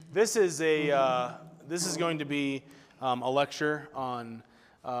This is going to be a lecture on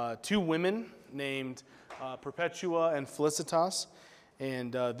two women named Perpetua and Felicitas,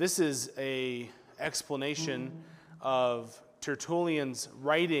 and this is a explanation of Tertullian's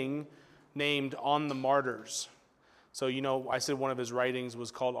writing named On the Martyrs. So I said one of his writings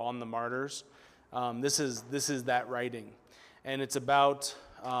was called On the Martyrs. This is that writing, and it's about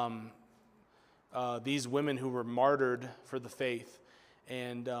these women who were martyred for the faith.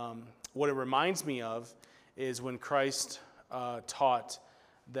 And what it reminds me of is when Christ taught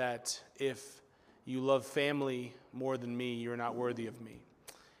that if you love family more than me, you're not worthy of me.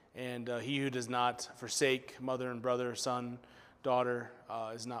 And he who does not forsake mother and brother, son, daughter,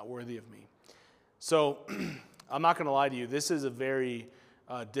 is not worthy of me. So I'm not going to lie to you. This is a very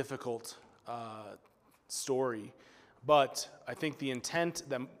difficult story. But I think the intent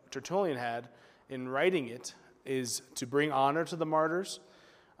that Tertullian had in writing it is to bring honor to the martyrs,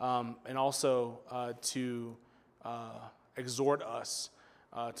 and also to exhort us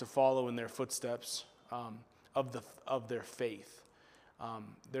to follow in their footsteps of their faith.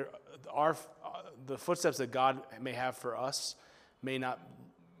 The footsteps that God may have for us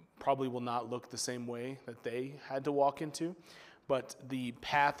probably will not look the same way that they had to walk into, but the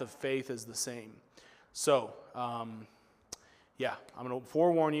path of faith is the same. So, I'm going to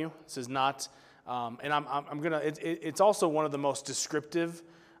forewarn you. This is not. And I'm gonna. It's also one of the most descriptive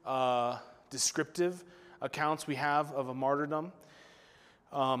accounts we have of a martyrdom.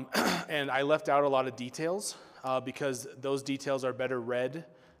 And I left out a lot of details because those details are better read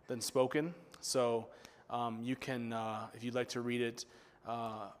than spoken. So you can, if you'd like to read it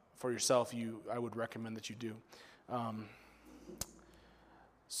for yourself, I would recommend that you do.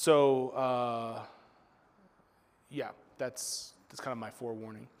 That's kind of my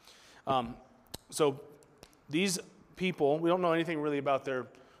forewarning. So these people, we don't know anything really about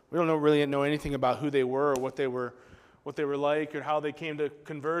we don't really know anything about who they were or what they were like or how they came to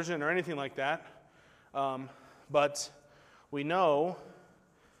conversion or anything like that. But we know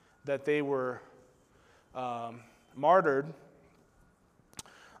that they were martyred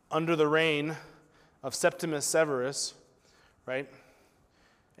under the reign of Septimus Severus, right?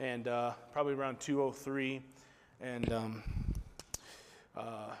 And probably around 203. And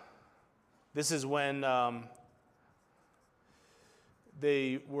this is when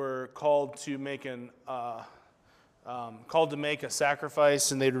they were called to make a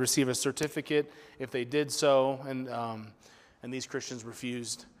sacrifice, and they'd receive a certificate if they did so, and these Christians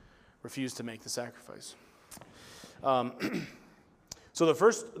refused to make the sacrifice. So the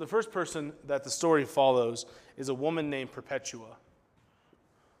first person that the story follows is a woman named Perpetua.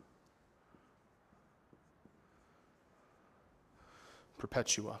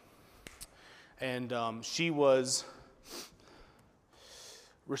 And she was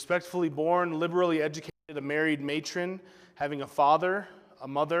respectfully born, liberally educated, a married matron, having a father, a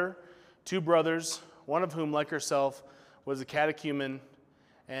mother, two brothers, one of whom, like herself, was a catechumen,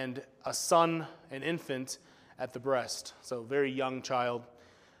 and a son, an infant, at the breast. So, very young child.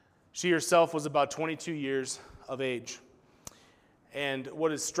 She herself was about 22 years of age. And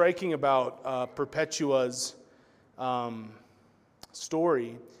what is striking about Perpetua's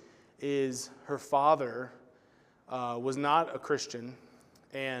story is her father was not a Christian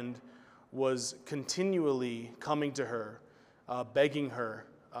and was continually coming to her, begging her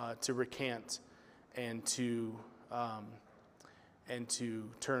to recant and to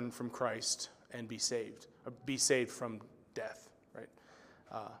turn from Christ and be saved from death, right?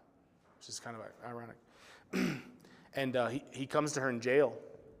 Which is kind of ironic. And he comes to her in jail,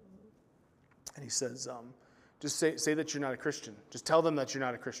 and he says, just say that you're not a Christian. Just tell them that you're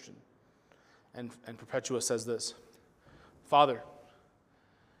not a Christian. And Perpetua says this: Father,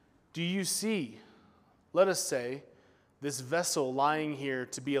 do you see, let us say, this vessel lying here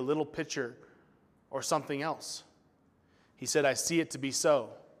to be a little pitcher or something else? He said, I see it to be so.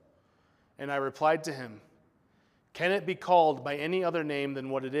 And I replied to him, can it be called by any other name than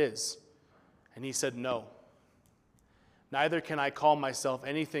what it is? And he said, no. Neither can I call myself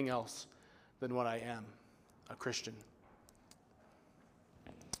anything else than what I am, a Christian.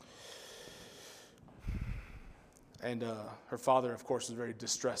 And her father, of course, was very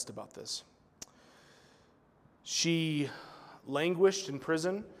distressed about this. She languished in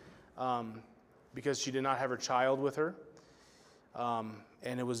prison because she did not have her child with her.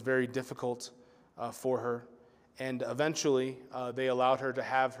 And it was very difficult for her. And eventually, they allowed her to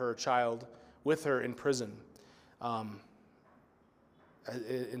have her child with her in prison,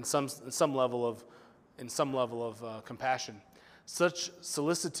 in some level of compassion. Such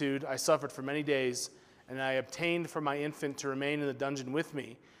solicitude I suffered for many days, and I obtained for my infant to remain in the dungeon with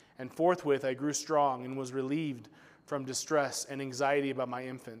me. And forthwith I grew strong and was relieved from distress and anxiety about my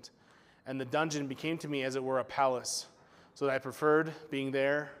infant. And the dungeon became to me as it were a palace, so that I preferred being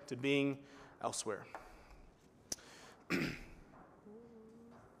there to being elsewhere.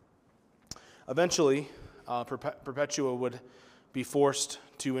 Eventually, Perpetua would be forced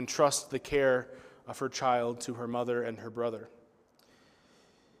to entrust the care of her child to her mother and her brother.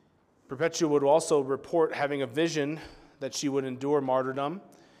 Perpetua would also report having a vision that she would endure martyrdom.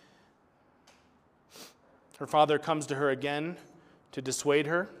 Her father comes to her again to dissuade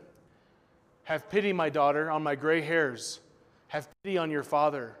her. "Have pity, my daughter, on my gray hairs. Have pity on your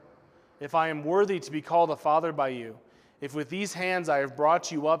father. If I am worthy to be called a father by you, if with these hands I have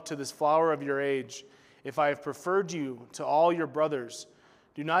brought you up to this flower of your age, if I have preferred you to all your brothers,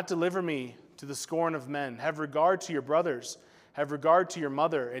 do not deliver me to the scorn of men. Have regard to your brothers. Have regard to your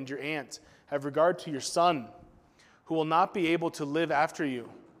mother and your aunt. Have regard to your son, who will not be able to live after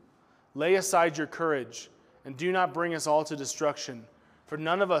you. Lay aside your courage, and do not bring us all to destruction, for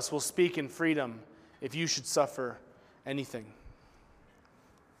none of us will speak in freedom if you should suffer anything."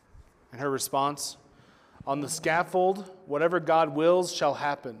 And her response, "On the scaffold, whatever God wills shall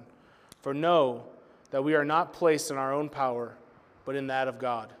happen, for know that we are not placed in our own power, but in that of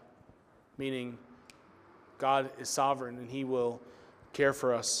God." Meaning, God is sovereign, and he will care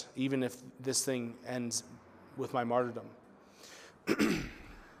for us, even if this thing ends with my martyrdom.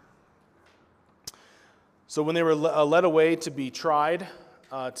 So when they were led away to be tried,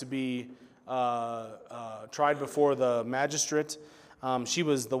 tried before the magistrate, she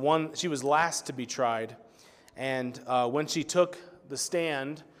was last to be tried. And when she took the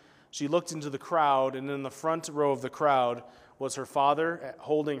stand, she looked into the crowd, and in the front row of the crowd was her father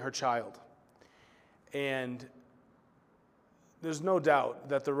holding her child. And there's no doubt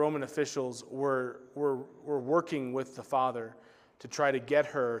that the Roman officials were working with the father to try to get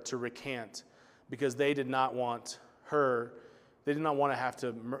her to recant, because they did not want to have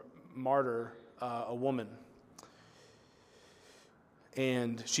to martyr a woman.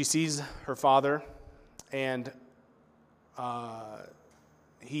 And she sees her father, and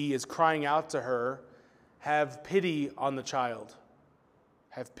he is crying out to her, "Have pity on the child.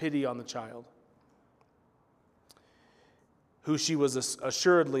 Have pity on the child," who she was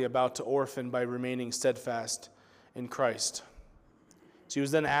assuredly about to orphan by remaining steadfast in Christ. She was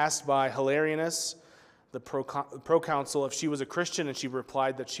then asked by Hilarianus, the proconsul, if she was a Christian, and she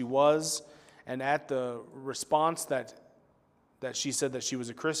replied that she was. And at the response that she said that she was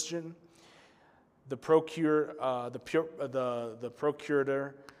a Christian, the procurator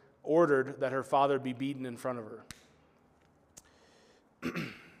ordered that her father be beaten in front of her.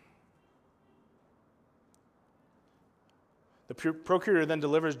 The procurator then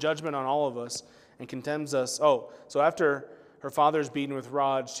delivers judgment on all of us and condemns us. So after her father is beaten with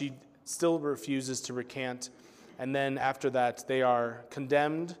rods, she still refuses to recant. And then after that, they are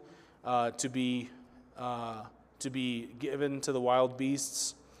condemned to be given to the wild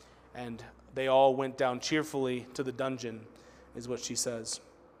beasts. And they all went down cheerfully to the dungeon, is what she says.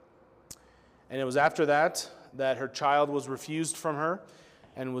 And it was after that her child was refused from her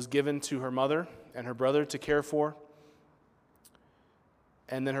and was given to her mother and her brother to care for.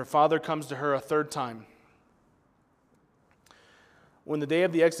 And then her father comes to her a third time. "When the day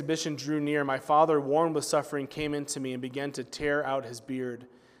of the exhibition drew near, my father, worn with suffering, came in to me and began to tear out his beard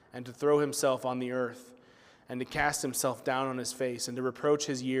and to throw himself on the earth and to cast himself down on his face and to reproach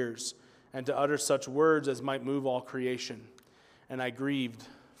his years and to utter such words as might move all creation. And I grieved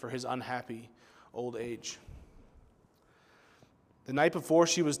for his unhappy old age." The night before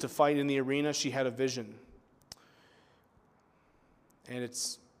she was to fight in the arena, she had a vision. And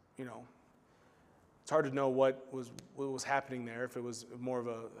it's hard to know what was happening there, if it was more of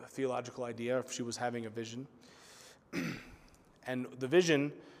a theological idea, if she was having a vision. And the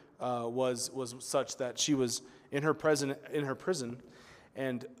vision was such that she was in her prison,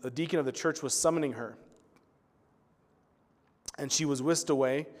 and the deacon of the church was summoning her. And she was whisked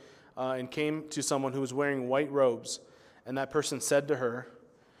away and came to someone who was wearing white robes. And that person said to her,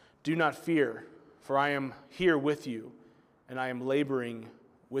 "Do not fear, for I am here with you, and I am laboring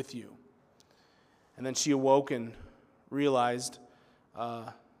with you." And then she awoke and realized,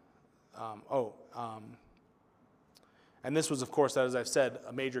 and this was, of course, as I've said,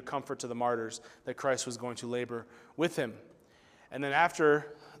 a major comfort to the martyrs, that Christ was going to labor with him. And then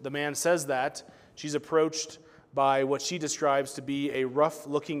after the man says that, she's approached by what she describes to be a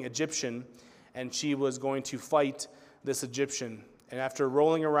rough-looking Egyptian, and she was going to fight this Egyptian. And after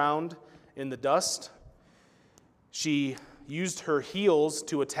rolling around in the dust, she used her heels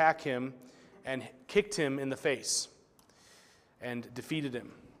to attack him and kicked him in the face and defeated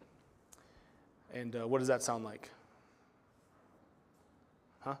him. And what does that sound like?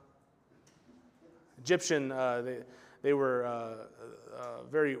 Huh? Egyptian, they were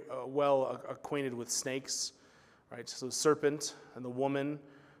very well acquainted with snakes, right? So the serpent and the woman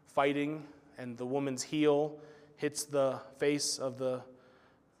fighting, and the woman's heel hits the face of the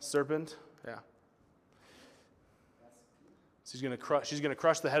serpent. Yeah. She's going to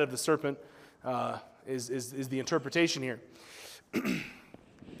crush the head of the serpent. Is the interpretation here.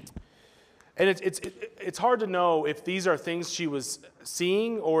 And it's hard to know if these are things she was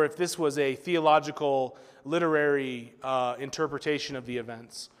seeing or if this was a theological, literary interpretation of the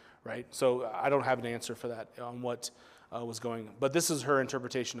events, right? So I don't have an answer for that on what was going on. But this is her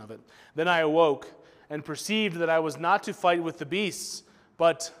interpretation of it. Then I awoke and perceived that I was not to fight with the beasts,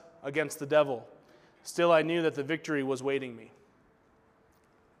 but against the devil. Still I knew that the victory was waiting me.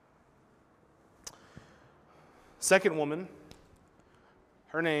 Second woman,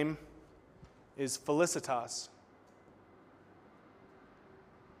 her name is Felicitas.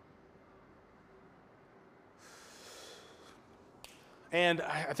 And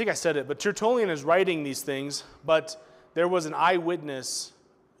I think I said it, but Tertullian is writing these things, but there was an eyewitness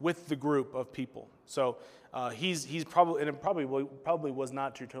with the group of people. So he's probably, and it probably was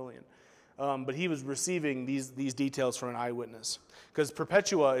not Tertullian, but he was receiving these details from an eyewitness, because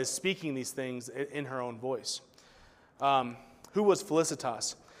Perpetua is speaking these things in her own voice. Who was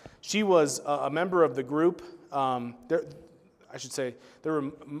Felicitas? She was a member of the group. I should say there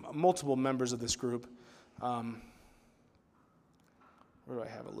were multiple members of this group. Where do I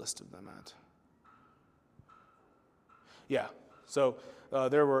have a list of them at? Yeah, so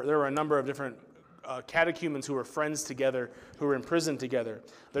there were a number of different catechumens who were friends together, who were imprisoned together.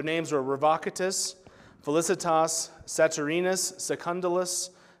 Their names were Revocatus, Felicitas, Saturninus,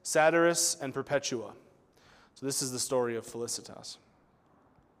 Secundulus, Satyrus, and Perpetua. So this is the story of Felicitas.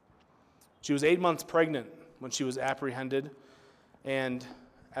 She was 8 months pregnant when she was apprehended, and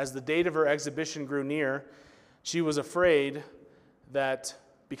as the date of her exhibition grew near, she was afraid that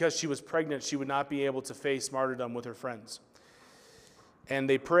because she was pregnant, she would not be able to face martyrdom with her friends. And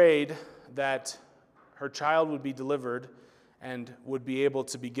they prayed that her child would be delivered and would be able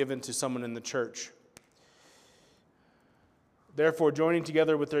to be given to someone in the church. Therefore, joining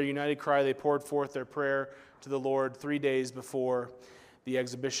together with their united cry, they poured forth their prayer to the Lord 3 days before the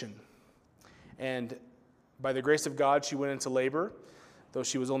exhibition. And by the grace of God, she went into labor, though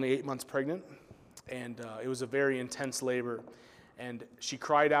she was only 8 months pregnant. And it was a very intense labor. And she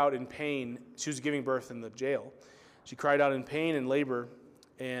cried out in pain. She was giving birth in the jail. She cried out in pain and labor,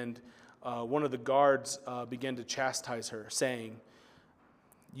 and one of the guards began to chastise her, saying,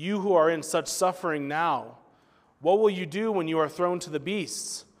 "You who are in such suffering now, what will you do when you are thrown to the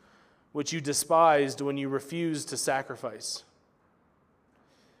beasts, which you despised when you refused to sacrifice?"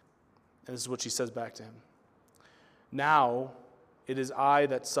 And this is what she says back to him. "Now it is I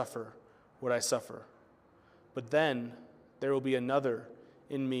that suffer what I suffer, but then there will be another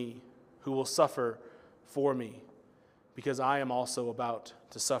in me who will suffer for me, because I am also about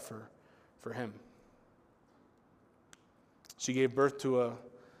to suffer for him." She gave birth to a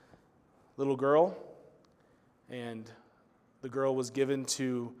little girl, and the girl was given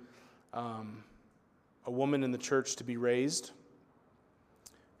to a woman in the church to be raised.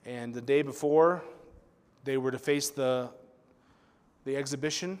 And the day before they were to face the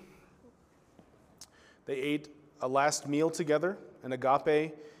exhibition, they ate a last meal together, an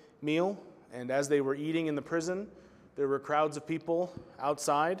agape meal. And as they were eating in the prison, there were crowds of people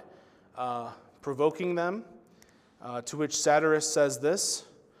outside provoking them, to which Satyrus says this,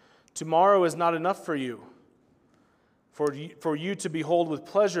 "Tomorrow is not enough for you, for you to behold with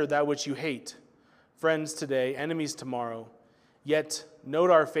pleasure that which you hate. Friends today, enemies tomorrow. Yet note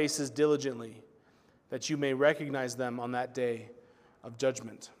our faces diligently, that you may recognize them on that day of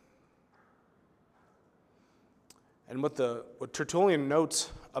judgment." And what Tertullian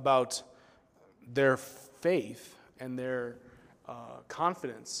notes about their faith and their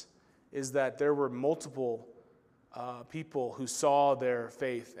confidence is that there were multiple people who saw their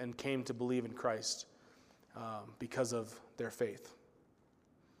faith and came to believe in Christ because of their faith.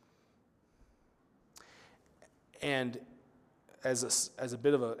 And as a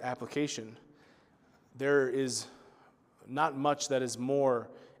bit of an application, there is not much that is more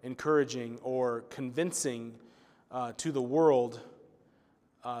encouraging or convincing to the world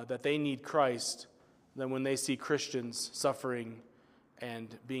that they need Christ than when they see Christians suffering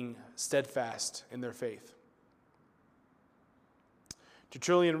and being steadfast in their faith.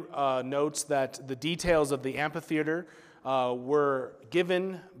 Tertullian notes that the details of the amphitheater were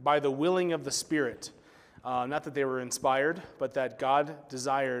given by the willing of the Spirit. Not that they were inspired, but that God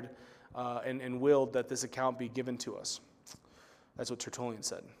desired and willed that this account be given to us. That's what Tertullian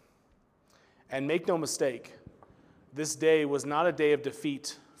said. And make no mistake, this day was not a day of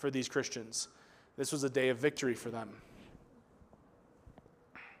defeat for these Christians. This was a day of victory for them.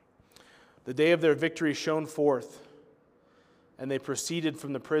 The day of their victory shone forth, and they proceeded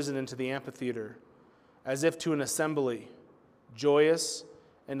from the prison into the amphitheater, as if to an assembly, joyous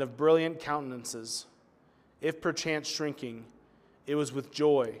and of brilliant countenances. If perchance shrinking, it was with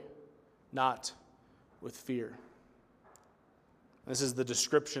joy, not with fear. This is the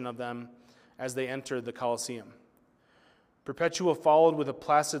description of them as they entered the Colosseum. Perpetua followed with a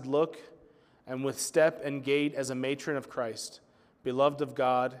placid look and with step and gait as a matron of Christ, beloved of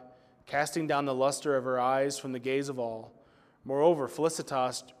God, casting down the luster of her eyes from the gaze of all. Moreover,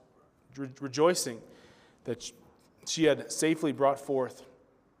 Felicitas, rejoicing that she had safely brought forth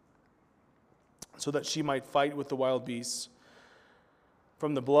so that she might fight with the wild beasts,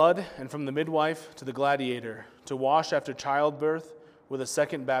 from the blood and from the midwife to the gladiator, to wash after childbirth with a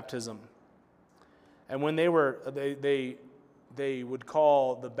second baptism. And when they would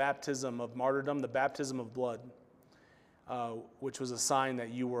call the baptism of martyrdom the baptism of blood, which was a sign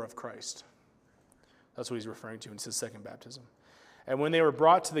that you were of Christ. That's what he's referring to in his second baptism. And when they were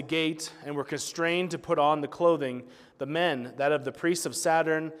brought to the gate and were constrained to put on the clothing, the men, that of the priests of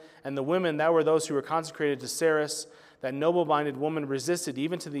Saturn, and the women, that were those who were consecrated to Ceres, that noble-minded woman resisted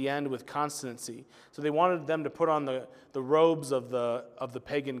even to the end with constancy. So they wanted them to put on the robes of the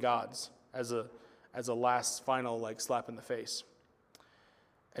pagan gods as a last final slap in the face.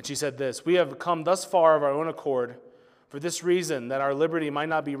 And she said this, "We have come thus far of our own accord, for this reason, that our liberty might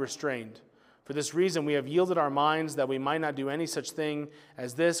not be restrained. For this reason we have yielded our minds, that we might not do any such thing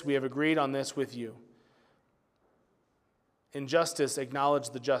as this. We have agreed on this with you. In justice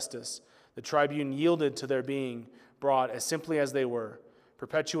acknowledge the justice. The tribune yielded to their being brought as simply as they were.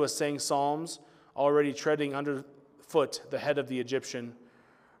 Perpetua sang psalms, already treading underfoot the head of the Egyptian.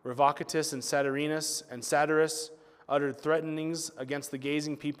 Revocatus and Saturninus and Satyrus uttered threatenings against the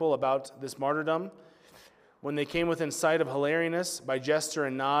gazing people about this martyrdom. When they came within sight of Hilarianus, by gesture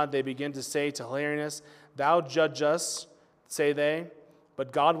and nod, they began to say to Hilarianus, 'Thou judge us,' say they,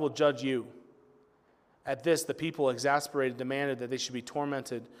 'but God will judge you.' At this, the people, exasperated, demanded that they should be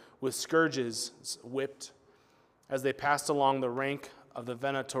tormented with scourges, whipped, as they passed along the rank of the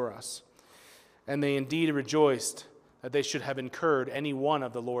Venatoras. And they indeed rejoiced that they should have incurred any one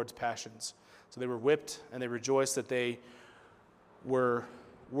of the Lord's passions." So they were whipped, and they rejoiced that they were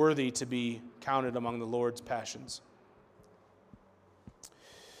worthy to be counted among the Lord's passions.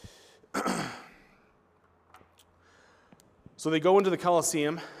 So they go into the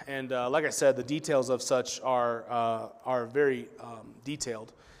Colosseum, and like I said, the details of such are very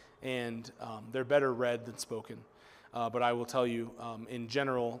detailed, and they're better read than spoken. But I will tell you in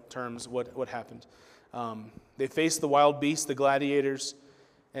general terms what happened. They faced the wild beasts, the gladiators,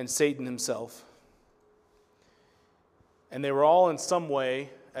 and Satan himself. And they were all in some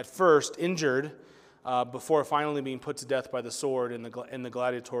way, at first, injured before finally being put to death by the sword in the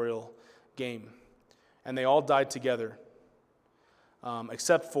gladiatorial game. And they all died together,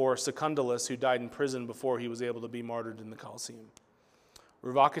 except for Secundulus, who died in prison before he was able to be martyred in the Colosseum.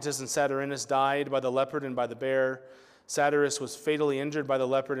 Revocatus and Saturninus died by the leopard and by the bear. Satyrus was fatally injured by the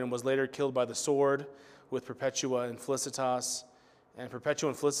leopard and was later killed by the sword with Perpetua and Felicitas. And Perpetua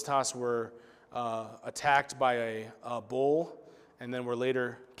and Felicitas were attacked by a bull and then were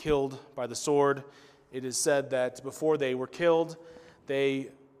later killed by the sword. It is said that before they were killed,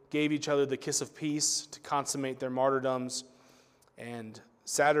 they gave each other the kiss of peace to consummate their martyrdoms. And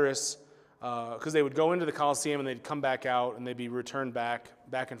Satyrus, because they would go into the Colosseum and they'd come back out and they'd be returned back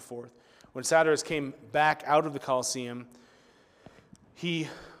and forth. When Satyrus came back out of the Colosseum, he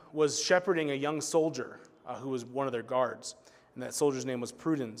was shepherding a young soldier who was one of their guards. And that soldier's name was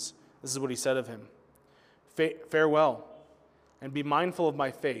Prudens. This is what he said of him. "Farewell, and be mindful of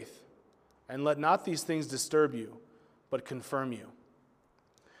my faith, and let not these things disturb you, but confirm you."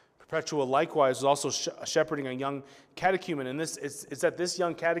 Perpetua likewise was also shepherding a young catechumen, and it's that this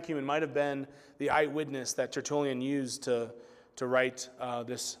young catechumen might have been the eyewitness that Tertullian used to write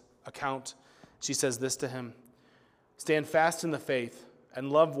this account. She says this to him, "Stand fast in the faith,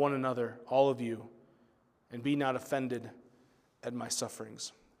 and love one another, all of you, and be not offended at my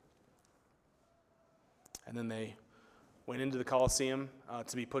sufferings." And then they went into the Colosseum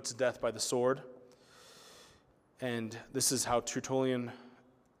to be put to death by the sword. And this is how Tertullian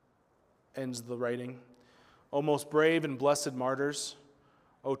ends the writing. "O most brave and blessed martyrs,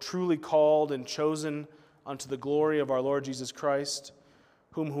 O truly called and chosen unto the glory of our Lord Jesus Christ,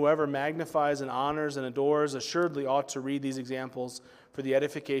 whom whoever magnifies and honors and adores assuredly ought to read these examples for the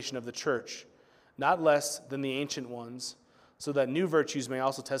edification of the church, not less than the ancient ones, so that new virtues may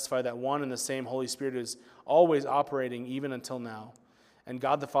also testify that one and the same Holy Spirit is always operating even until now. And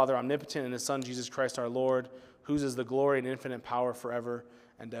God the Father omnipotent and his Son Jesus Christ our Lord, whose is the glory and infinite power forever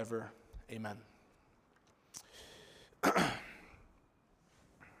and ever. Amen.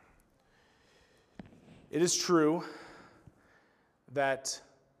 It is true that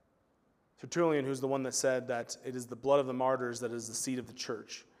Tertullian, who's the one that said that it is the blood of the martyrs that is the seed of the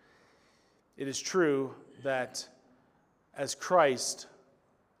church. It is true that as Christ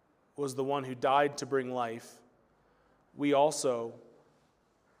was the one who died to bring life, we also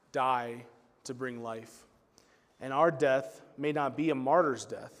die to bring life. And our death may not be a martyr's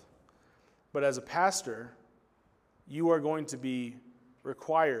death, but as a pastor, you are going to be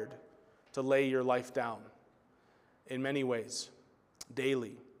required to lay your life down in many ways,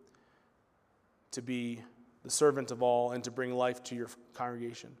 daily, to be the servant of all and to bring life to your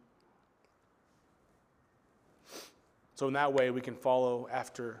congregation. So in that way, we can follow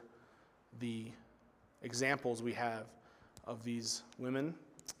after the examples we have of these women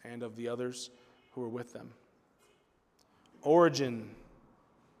and of the others who were with them. Origen.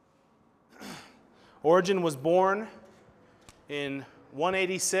 Origen was born in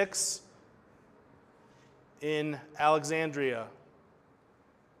 186 in Alexandria.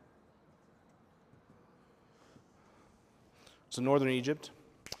 So northern Egypt.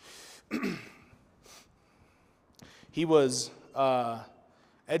 He was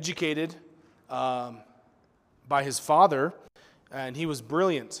educated by his father, and he was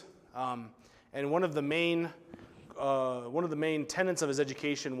brilliant. And one of the main tenets of his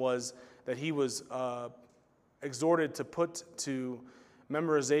education was that he was exhorted to put to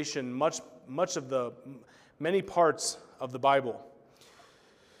memorization many parts of the Bible.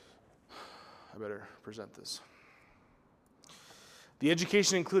 I better present this. The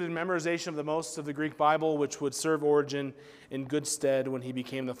education included memorization of the most of the Greek Bible, which would serve Origen in good stead when he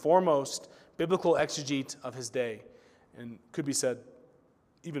became the foremost biblical exegete of his day, and could be said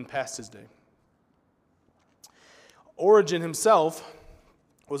even past his day. Origen himself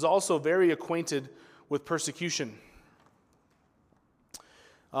was also very acquainted with persecution.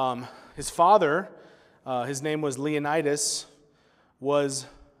 His father, his name was Leonidas, was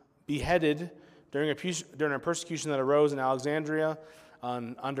beheaded during a persecution that arose in Alexandria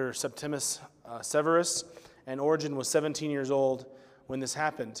under Septimus Severus, and Origen was 17 years old when this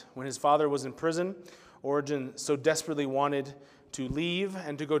happened. When his father was in prison, Origen so desperately wanted to leave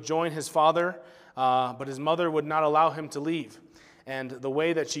and to go join his father, but his mother would not allow him to leave. And the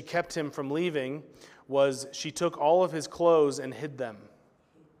way that she kept him from leaving was she took all of his clothes and hid them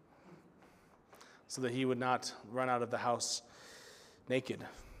so that he would not run out of the house naked.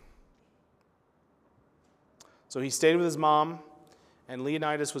 So he stayed with his mom, and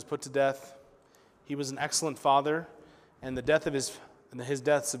Leonidas was put to death. He was an excellent father, and his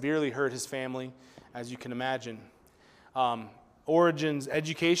death severely hurt his family, as you can imagine. Origen's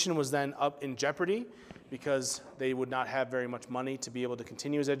education was then up in jeopardy because they would not have very much money to be able to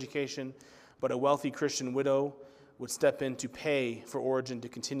continue his education, but a wealthy Christian widow would step in to pay for Origen to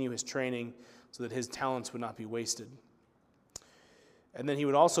continue his training so that his talents would not be wasted. And then he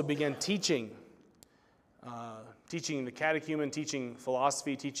would also begin teaching the catechumen, teaching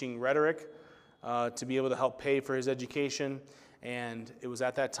philosophy, teaching rhetoric, to be able to help pay for his education. And it was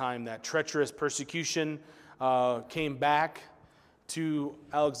at that time that treacherous persecution came back to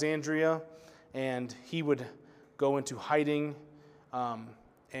Alexandria, and he would go into hiding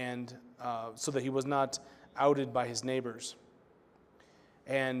so that he was not outed by his neighbors.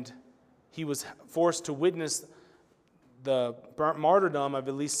 And he was forced to witness the martyrdom of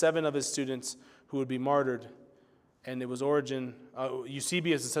at least 7 of his students who would be martyred. And it was Origen,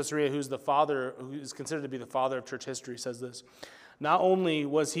 Eusebius of Caesarea, who is considered to be the father of church history, says this. Not only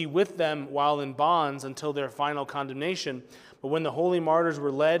was he with them while in bonds until their final condemnation, but when the holy martyrs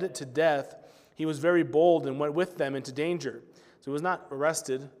were led to death, he was very bold and went with them into danger. So he was not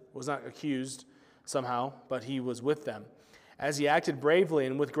arrested, was not accused somehow, but he was with them. As he acted bravely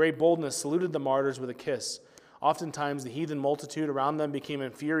and with great boldness, saluted the martyrs with a kiss. Oftentimes the heathen multitude around them became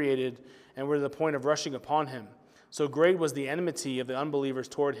infuriated and were to the point of rushing upon him. So great was the enmity of the unbelievers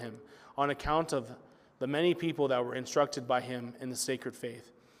toward him, on account of the many people that were instructed by him in the sacred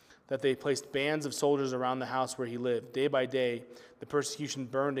faith, that they placed bands of soldiers around the house where he lived. Day by day, the persecution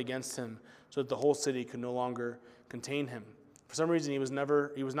burned against him, so that the whole city could no longer contain him. For some reason, he was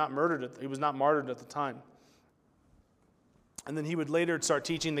not martyred at the time. And then he would later start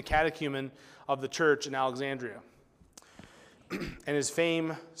teaching the catechumen of the church in Alexandria. And his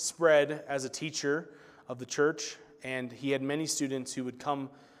fame spread as a teacher of the church, and he had many students who would come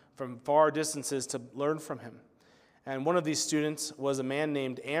from far distances to learn from him. And one of these students was a man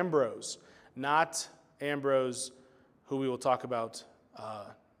named Ambrose, not Ambrose, who we will talk about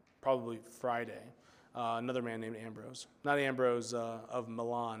probably Friday. Another man named Ambrose. Not Ambrose of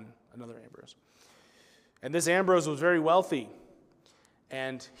Milan, another Ambrose. And this Ambrose was very wealthy.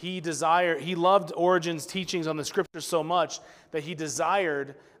 And he loved Origen's teachings on the scriptures so much that he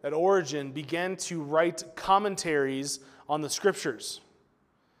desired that Origen began to write commentaries on the scriptures.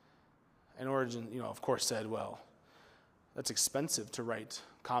 And Origen, of course said, well, that's expensive to write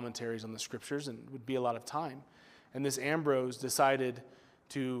commentaries on the scriptures and would be a lot of time. And this Ambrose decided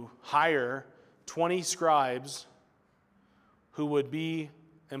to hire 20 scribes who would be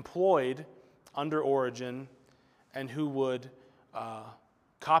employed under Origen and who would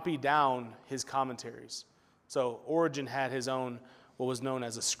copy down his commentaries. So Origen had his own, what was known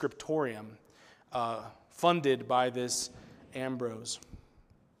as a scriptorium, funded by this Ambrose.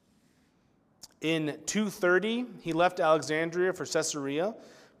 In 230, he left Alexandria for Caesarea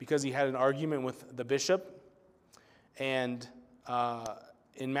because he had an argument with the bishop. And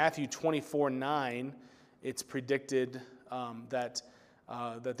in Matthew 24:9, it's predicted that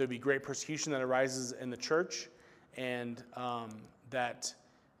there'll be great persecution that arises in the church, and that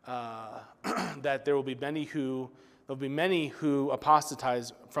there will be many who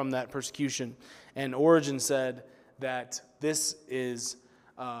apostatize from that persecution. And Origen said that this is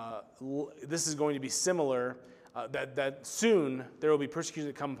going to be similar. That soon there will be persecution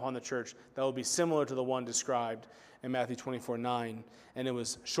that come upon the church that will be similar to the one described in Matthew 24:9. And it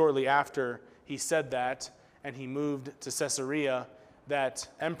was shortly after he said that, and he moved to Caesarea, that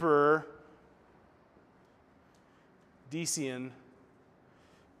Emperor Decian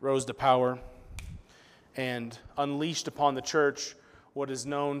rose to power and unleashed upon the church what is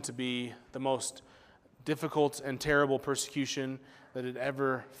known to be the most difficult and terrible persecution that it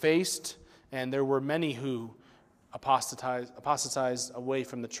ever faced. And there were many who apostatized away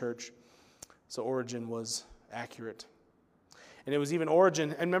from the church. So Origen was accurate. And it was even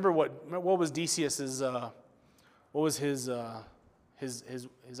Origen, and remember what was Decius's, what was his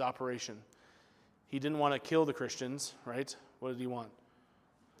operation? He didn't want to kill the Christians, right? What did he want?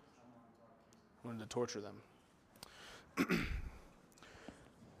 He wanted to torture them.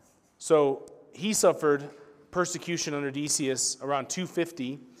 So he suffered persecution under Decius around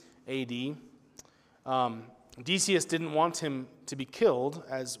 250 A.D. Decius didn't want him to be killed,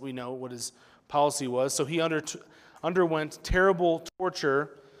 as we know what his policy was, so he underwent terrible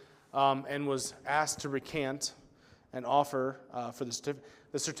torture and was asked to recant and offer for the certificate.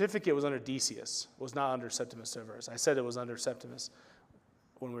 The certificate was under Decius, was not under Septimus Severus. I said it was under Septimus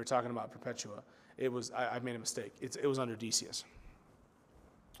when we were talking about Perpetua. I made a mistake. It was under Decius.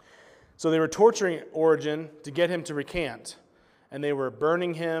 So they were torturing Origen to get him to recant, and they were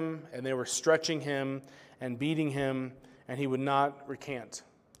burning him, and they were stretching him and beating him, and he would not recant.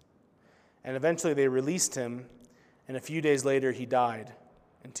 And eventually they released him, and a few days later he died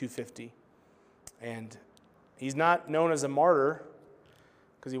in 250. And he's not known as a martyr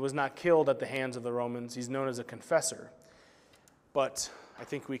because he was not killed at the hands of the Romans. He's known as a confessor. But I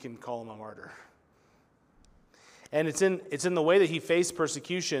think we can call him a martyr. And it's in the way that he faced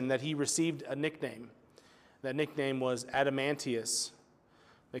persecution that he received a nickname. That nickname was Adamantius.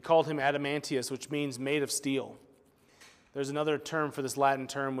 They called him Adamantius, which means made of steel. There's another term for this Latin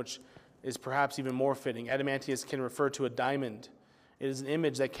term which is perhaps even more fitting. Adamantius can refer to a diamond. It is an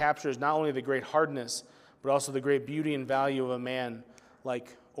image that captures not only the great hardness, but also the great beauty and value of a man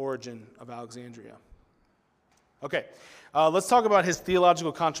like Origen of Alexandria. Okay, let's talk about his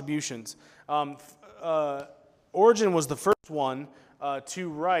theological contributions. Origen was the first one to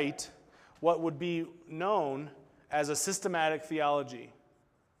write what would be known as a systematic theology.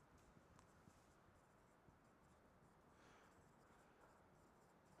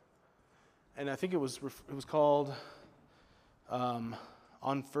 And I think it was called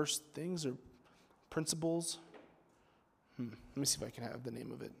On First Things or Principles. Let me see if I can have the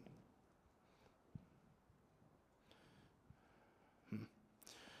name of it. I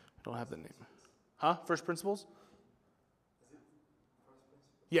don't have the name. First Principles?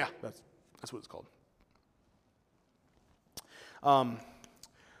 Yeah, that's what it's called.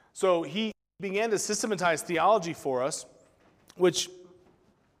 So he began to systematize theology for us, which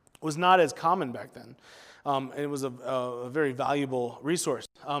was not as common back then. And it was a very valuable resource.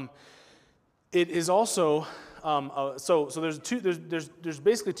 It is also there's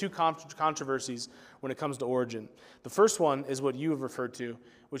basically two controversies when it comes to origin. The first one is what you have referred to,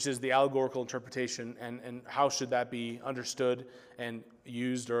 which is the allegorical interpretation, and how should that be understood and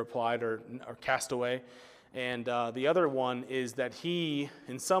used or applied or cast away. And the other one is that he,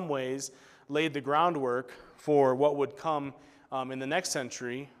 in some ways, laid the groundwork for what would come in the next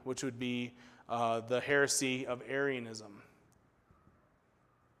century, which would be the heresy of Arianism.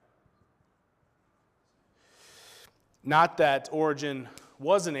 Not that Origen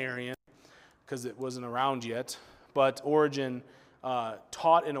was an Arian, because it wasn't around yet, but Origen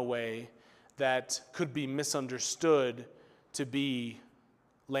taught in a way that could be misunderstood to be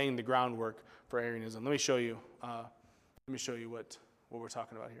laying the groundwork for Arianism. Let me show you what we're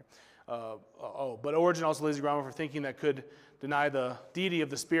talking about here. But Origen also lays the groundwork for thinking that could deny the deity of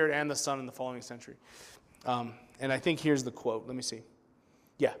the Spirit and the Son in the following century. And I think here's the quote. Let me see.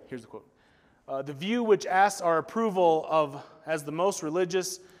 Yeah, here's the quote. The view which asks our approval of as the most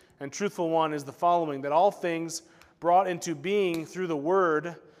religious and truthful one is the following, that all things brought into being through the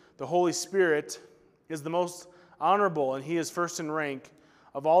Word, the Holy Spirit, is the most honorable, and he is first in rank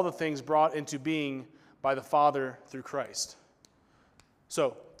of all the things brought into being by the Father through Christ.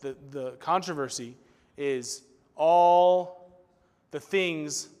 So, the controversy is all the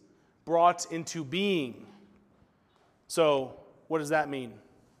things brought into being. So, what does that mean?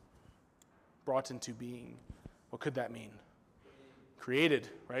 Brought into being. What could that mean? Created,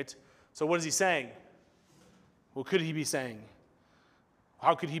 right? So what is he saying? What could he be saying?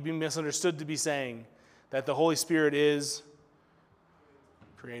 How could he be misunderstood to be saying that the Holy Spirit is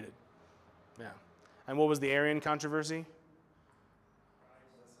created? Yeah. And what was the Arian controversy?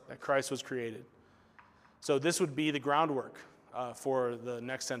 That Christ was created. So this would be the groundwork for the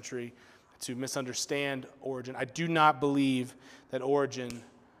next century to misunderstand Origen. I do not believe that Origen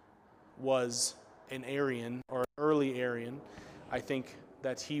was an Arian or an early Arian. I think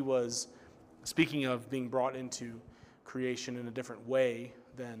that he was speaking of being brought into creation in a different way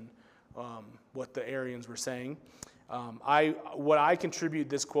than what the Arians were saying. What I contribute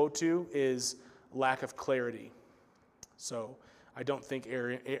this quote to is lack of clarity. So I don't think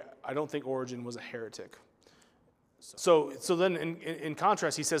Origen was a heretic. So then in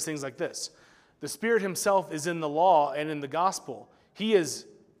contrast, he says things like this: the Spirit himself is in the law and in the gospel. He is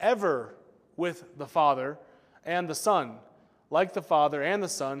ever with the Father and the Son. Like the Father and the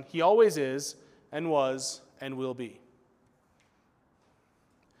Son, he always is and was and will be.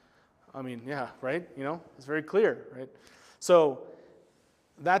 I mean, yeah, right? You know, it's very clear, right? So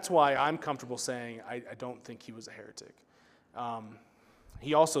that's why I'm comfortable saying I don't think he was a heretic.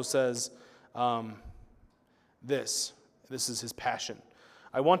 He also says this is his passion.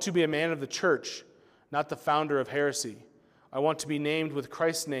 I want to be a man of the church, not the founder of heresy. I want to be named with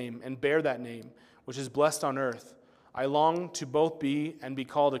Christ's name and bear that name, which is blessed on earth. I long to both be and be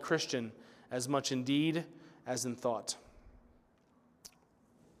called a Christian, as much in deed as in thought.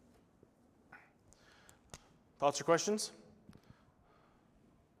 Thoughts or questions?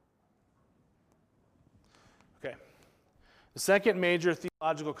 Okay. The second major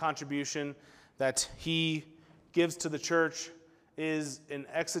theological contribution that he gives to the church is an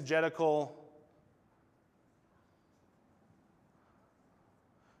exegetical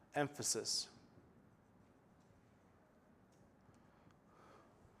emphasis.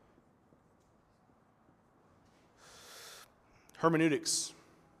 Hermeneutics.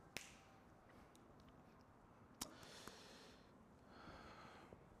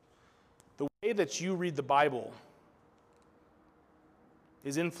 The way that you read the Bible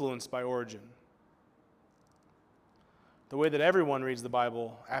is influenced by Origen. The way that everyone reads the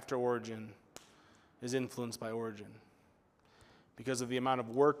Bible after Origen is influenced by Origen, because of the amount of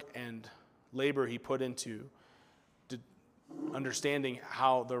work and labor he put into understanding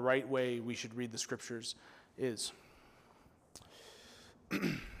how the right way we should read the Scriptures is.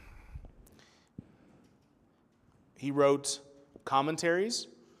 He wrote commentaries,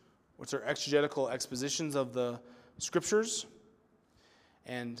 which are exegetical expositions of the Scriptures.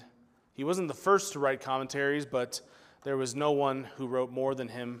 And he wasn't the first to write commentaries, but there was no one who wrote more than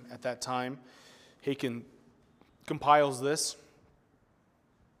him at that time. Haken compiles this.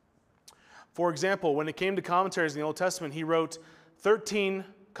 For example, when it came to commentaries in the Old Testament, he wrote 13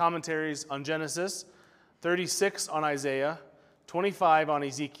 commentaries on Genesis, 36 on Isaiah, 25 on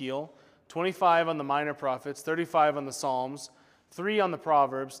Ezekiel, 25 on the minor prophets, 35 on the Psalms, 3 on the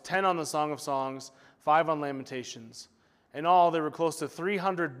Proverbs, 10 on the Song of Songs, 5 on Lamentations. In all, there were close to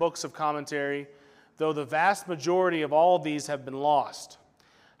 300 books of commentary, though the vast majority of all of these have been lost.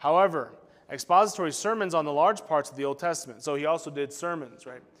 However, expository sermons on the large parts of the Old Testament, so he also did sermons,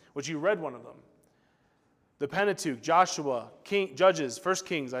 right? Which you read one of them. The Pentateuch, Joshua, Judges, 1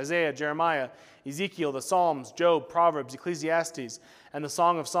 Kings, Isaiah, Jeremiah, Ezekiel, the Psalms, Job, Proverbs, Ecclesiastes, and the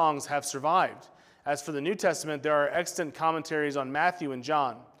Song of Songs have survived. As for the New Testament, there are extant commentaries on Matthew and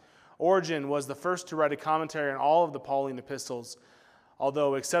John. Origen was the first to write a commentary on all of the Pauline epistles,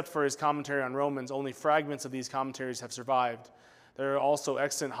 although except for his commentary on Romans, only fragments of these commentaries have survived. There are also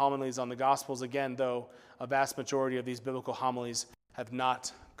extant homilies on the Gospels, again, though a vast majority of these biblical homilies have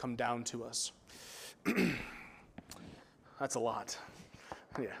not come down to us. That's a lot.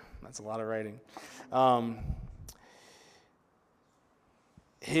 Yeah, that's a lot of writing.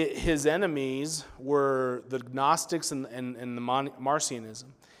 His enemies were the Gnostics and the Marcionism.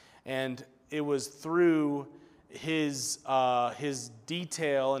 And it was through his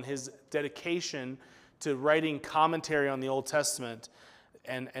detail and his dedication to writing commentary on the Old Testament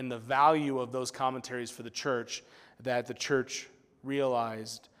and the value of those commentaries for the church that the church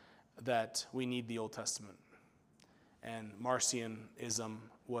realized that we need the Old Testament. And Marcionism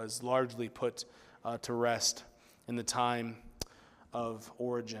was largely put to rest in the time of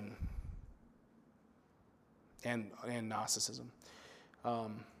Origen and Gnosticism. I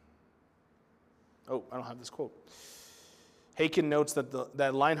don't have this quote. Haken notes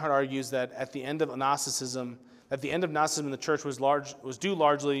that Leinhard argues that at the end of Gnosticism, in the church was due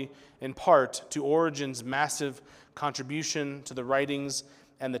largely in part to Origen's massive contribution to the writings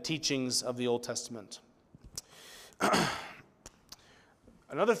and the teachings of the Old Testament.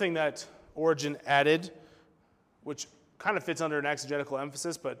 Another thing that Origen added, which kind of fits under an exegetical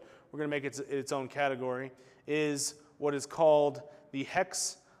emphasis, but we're going to make it its own category, is what is called the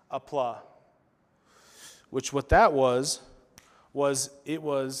hexapla, which what that was it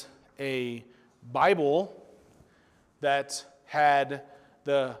was a Bible that had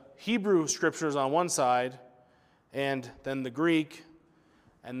the Hebrew scriptures on one side and then the Greek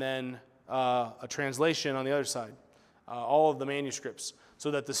and then a translation on the other side, all of the manuscripts, so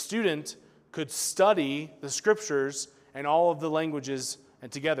that the student could study the scriptures and all of the languages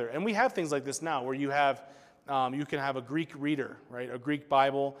and together. And we have things like this now, where you can have a Greek reader, right? A Greek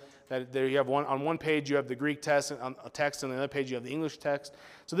Bible that there you have on one page you have the Greek text, and on a text, and on the other page you have the English text.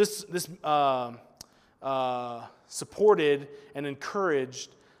 So this supported and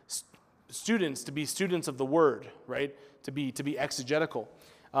encouraged students to be students of the Word, right? To be exegetical.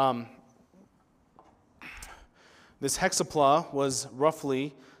 This hexapla was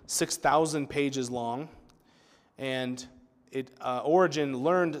roughly 6,000 pages long, and Origen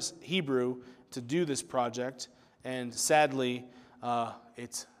learned Hebrew to do this project, and sadly,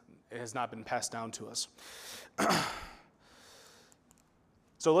 it has not been passed down to us.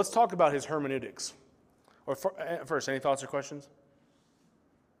 So let's talk about his hermeneutics. Or first, any thoughts or questions?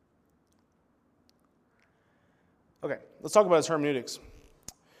 Okay, let's talk about his hermeneutics.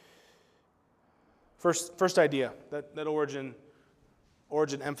 First idea that Origen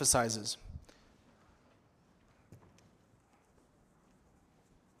emphasizes.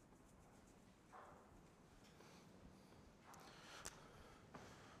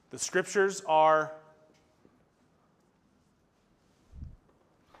 The scriptures are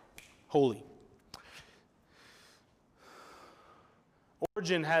holy.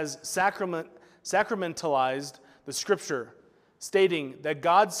 Origen has sacramentalized the scripture, stating that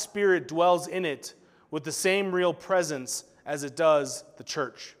God's Spirit dwells in it with the same real presence as it does the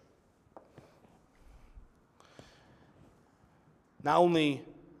church. Not only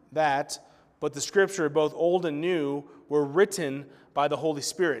that, but the scripture, both old and new, were written by the Holy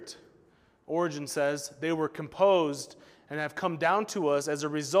Spirit. Origen says they were composed and have come down to us as a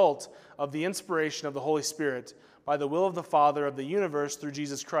result of the inspiration of the Holy Spirit by the will of the Father of the universe through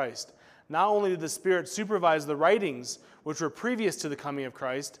Jesus Christ. Not only did the Spirit supervise the writings which were previous to the coming of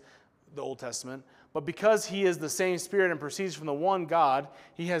Christ, the Old Testament, but because he is the same Spirit and proceeds from the one God,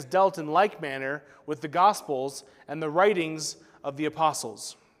 he has dealt in like manner with the Gospels and the writings of the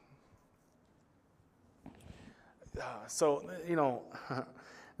apostles. So,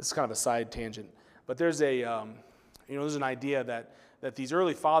 this is kind of a side tangent, but there's there's an idea that these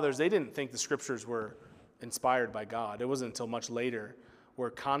early fathers, they didn't think the scriptures were inspired by God. It wasn't until much later where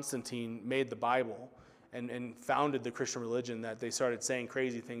Constantine made the Bible and founded the Christian religion that they started saying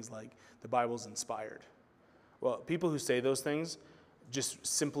crazy things like the Bible's inspired. Well, people who say those things just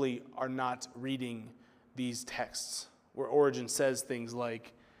simply are not reading these texts, where Origen says things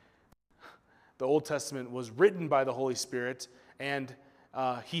like, the Old Testament was written by the Holy Spirit, and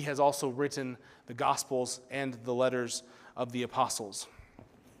he has also written the Gospels and the letters of the apostles.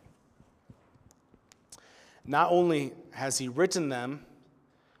 Not only has he written them,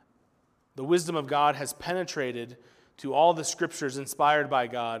 the wisdom of God has penetrated to all the scriptures inspired by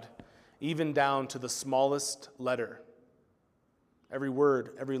God even down to the smallest letter. Every word,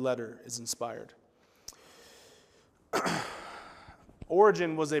 every letter is inspired.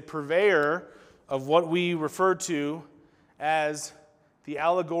 Origen was a purveyor of what we refer to as the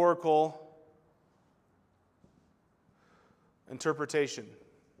allegorical interpretation.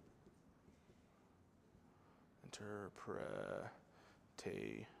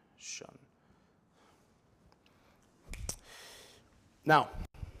 Now,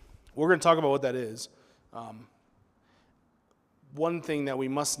 we're going to talk about what that is. One thing that we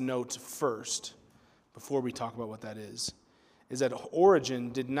must note first, before we talk about what that is that Origen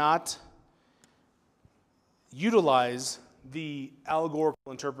did not utilize the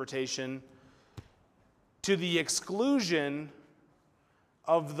allegorical interpretation to the exclusion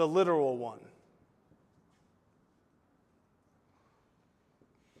of the literal one.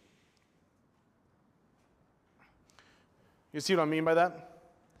 You see what I mean by that?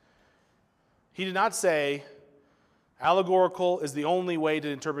 He did not say allegorical is the only way to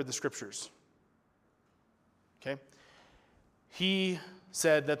interpret the scriptures. Okay? He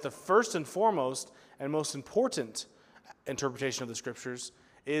said that the first and foremost and most important interpretation of the scriptures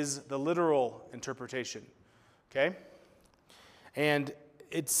is the literal interpretation. Okay? And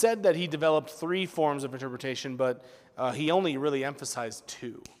it's said that he developed 3 forms of interpretation, but he only really emphasized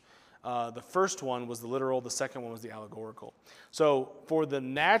 2. The first one was the literal, the second one was the allegorical. So for the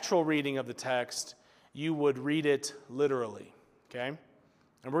natural reading of the text, you would read it literally, okay?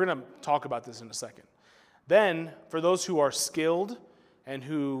 And we're going to talk about this in a second. Then, for those who are skilled and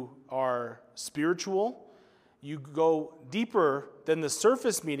who are spiritual, you go deeper than the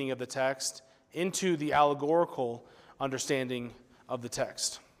surface meaning of the text into the allegorical understanding of the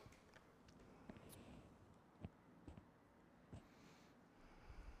text.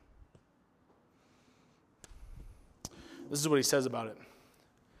 This is what he says about it.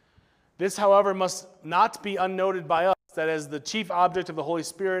 This, however, must not be unnoted by us, that as the chief object of the Holy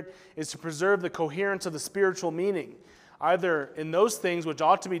Spirit is to preserve the coherence of the spiritual meaning, either in those things which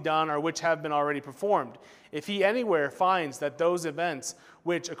ought to be done or which have been already performed. If he anywhere finds that those events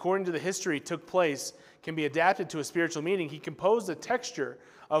which, according to the history, took place can be adapted to a spiritual meaning, he composed a texture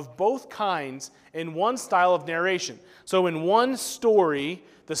of both kinds in one style of narration. So in one story,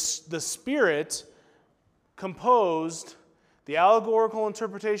 the Spirit composed the allegorical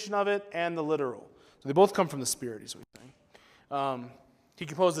interpretation of it and the literal. So they both come from the Spirit, is what he's saying. He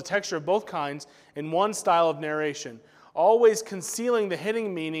composed a texture of both kinds in one style of narration, always concealing the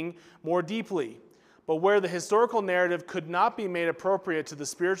hidden meaning more deeply. But where the historical narrative could not be made appropriate to the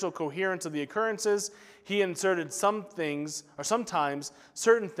spiritual coherence of the occurrences, he inserted some things, or sometimes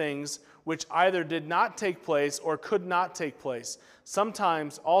certain things, which either did not take place or could not take place.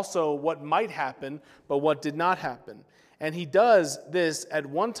 Sometimes also what might happen, but what did not happen. And he does this at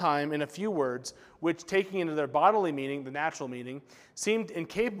one time in a few words, which, taking into their bodily meaning, the natural meaning, seemed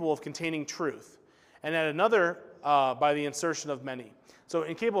incapable of containing truth. And at another, by the insertion of many. So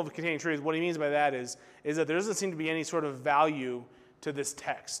incapable of containing truth, what he means by that is that there doesn't seem to be any sort of value to this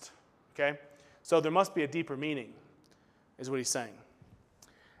text. Okay? So there must be a deeper meaning, is what he's saying.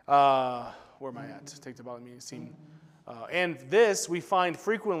 Where am I at? Take the bodily meaning. And this we find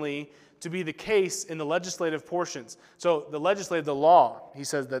frequently to be the case in the legislative portions. So the law, he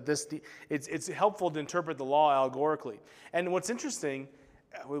says that it's helpful to interpret the law allegorically. And what's interesting,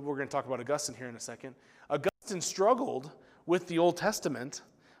 we're going to talk about Augustine here in a second. Augustine struggled with the Old Testament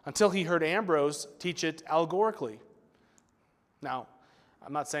until he heard Ambrose teach it allegorically. Now,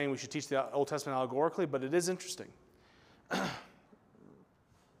 I'm not saying we should teach the Old Testament allegorically, but it is interesting.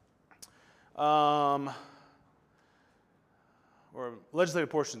 Or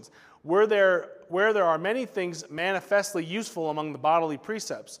legislative portions. Where there are many things manifestly useful among the bodily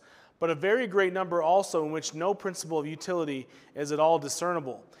precepts, but a very great number also in which no principle of utility is at all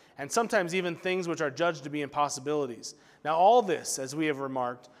discernible, and sometimes even things which are judged to be impossibilities. Now all this, as we have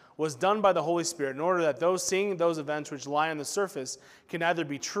remarked, was done by the Holy Spirit in order that those seeing those events which lie on the surface can neither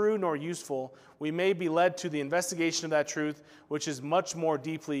be true nor useful, we may be led to the investigation of that truth which is much more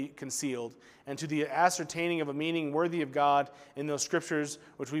deeply concealed, and to the ascertaining of a meaning worthy of God in those scriptures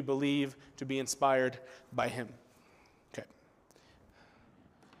which we believe to be inspired by him. Okay.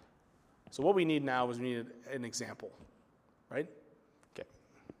 So what we need now is we need an example, right? Okay.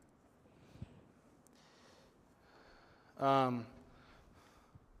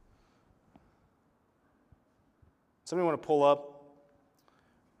 Somebody want to pull up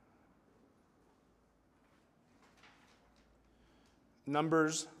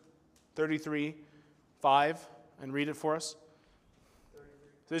Numbers 33:5 and read it for us?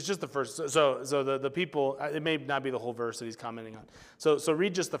 It's just the first. So the people, it may not be the whole verse that he's commenting on. So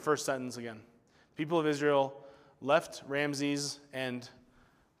read just the first sentence again. People of Israel left Ramses and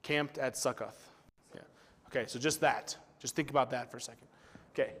camped at Succoth. Yeah. Okay, so just that. Just think about that for a second.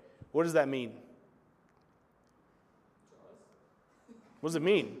 Okay, what does that mean? What does it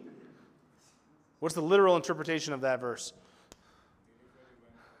mean? What's the literal interpretation of that verse?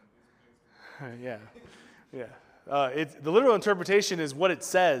 Yeah. The literal interpretation is what it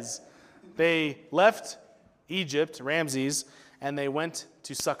says. They left Egypt, Ramses, and they went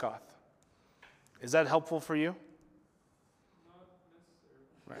to Succoth. Is that helpful for you? Not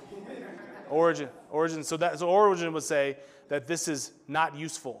necessarily. Right. Origin. So Origin would say that this is not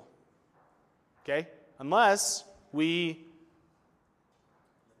useful. Okay? Unless we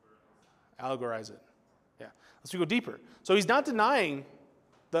allegorize it. Yeah. Let's go deeper. So he's not denying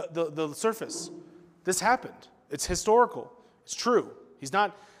the surface. This happened. It's historical. It's true.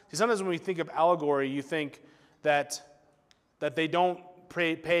 Sometimes when we think of allegory, you think that they don't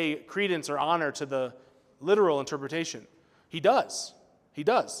pay credence or honor to the literal interpretation. He does.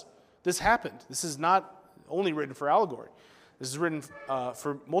 This happened. This is not only written for allegory. This is written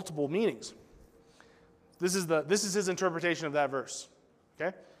for multiple meanings. This is his interpretation of that verse.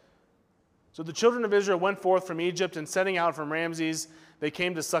 Okay? So the children of Israel went forth from Egypt, and setting out from Ramses, they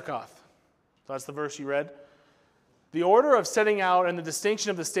came to Succoth. So that's the verse you read. The order of setting out and the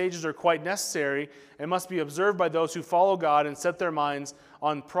distinction of the stages are quite necessary and must be observed by those who follow God and set their minds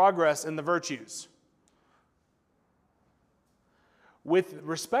on progress in the virtues. With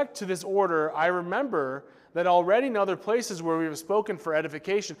respect to this order, I remember that already in other places where we have spoken for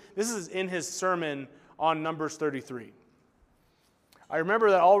edification, this is in his sermon on Numbers 33. I remember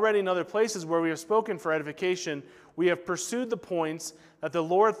that already in other places where we have spoken for edification, we have pursued the points that the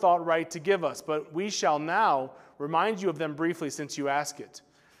Lord thought right to give us, but we shall now remind you of them briefly since you ask it.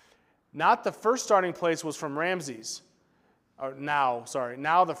 Not the first starting place was from Ramses. Now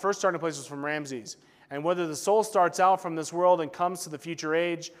the first starting place was from Ramses. And whether the soul starts out from this world and comes to the future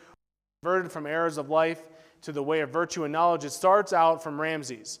age, converted from errors of life to the way of virtue and knowledge, it starts out from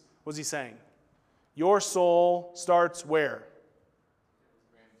Ramses. What's he saying? Your soul starts where?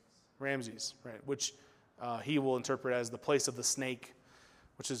 Ramses, right? Which he will interpret as the place of the snake,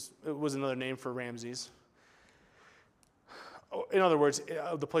 it was another name for Ramses. In other words,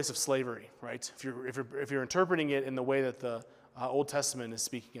 the place of slavery, right? If you're interpreting it in the way that the Old Testament is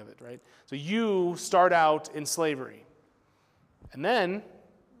speaking of it, right? So you start out in slavery, and then,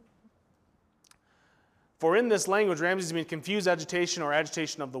 for in this language, Ramses means confused agitation or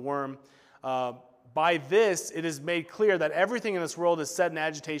agitation of the worm. By this, it is made clear that everything in this world is set in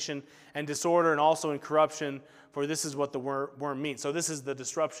agitation and disorder and also in corruption, for this is what the worm means. So this is the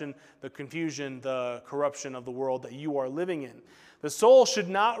disruption, the confusion, the corruption of the world that you are living in. The soul should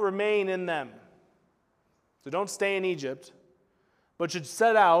not remain in them. So don't stay in Egypt, but should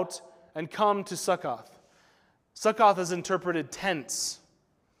set out and come to Succoth. Succoth is interpreted tense,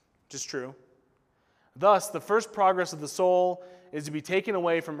 which is true. Thus, the first progress of the soul is to be taken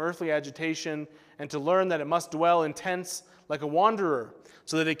away from earthly agitation and to learn that it must dwell in tents like a wanderer,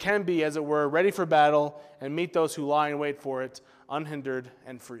 so that it can be, as it were, ready for battle and meet those who lie in wait for it, unhindered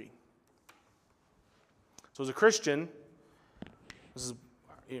and free. So as a Christian, this is,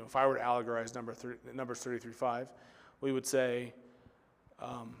 if I were to allegorize Numbers 33:5, we would say,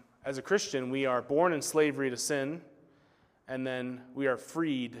 as a Christian, we are born in slavery to sin, and then we are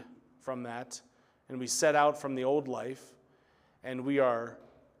freed from that, and we set out from the old life, and we are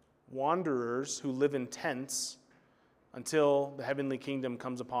wanderers who live in tents until the heavenly kingdom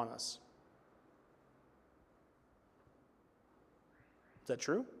comes upon us. Is that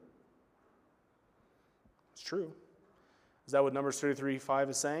true? It's true. Is that what Numbers 33:5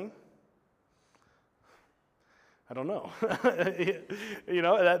 is saying? I don't know.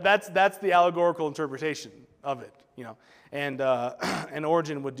 That's the allegorical interpretation of it. And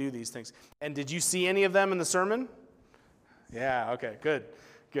Origen would do these things. And did you see any of them in the sermon? Yeah. Okay. Good.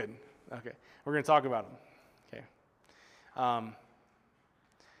 Okay. We're going to talk about them. Okay. I'm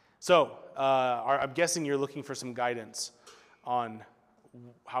guessing you're looking for some guidance on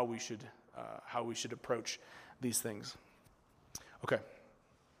how we should approach these things. Okay.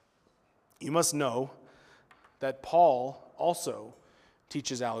 You must know that Paul also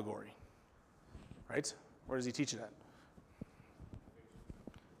teaches allegory, right? Where does he teach it at?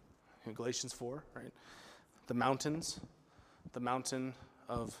 In Galatians 4, right? The mountain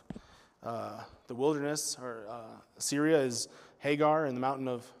of the wilderness, or Syria, is Hagar, and the mountain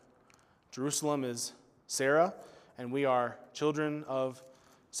of Jerusalem is Sarah, and we are children of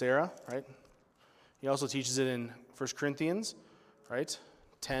Sarah, right? He also teaches it in 1 Corinthians, right?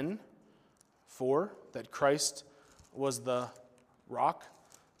 10:4, that Christ was the rock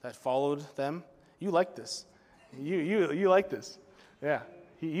that followed them. You like this. You like this. Yeah.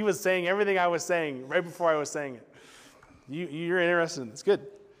 He was saying everything I was saying right before I was saying it. You're interested in this. Good.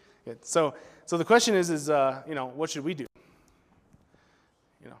 So the question is what should we do?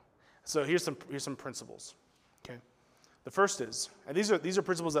 So here's some principles. Okay. The first is, and these are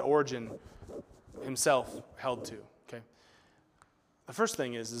principles that Origen himself held to. Okay. The first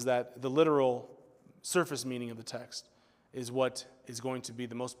thing is that the literal surface meaning of the text is what is going to be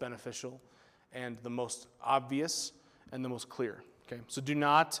the most beneficial and the most obvious and the most clear. Okay. So do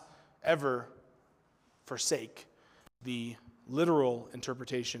not ever forsake the literal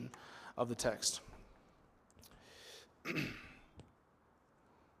interpretation of the text.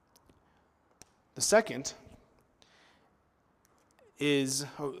 The second is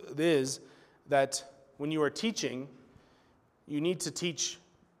that when you are teaching, you need to teach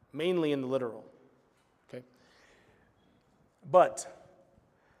mainly in the literal. Okay? But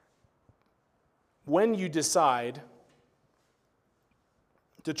when you decide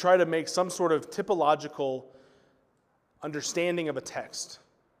to try to make some sort of typological understanding of a text,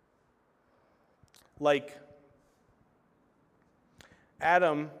 like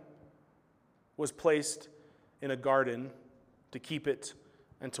Adam was placed in a garden to keep it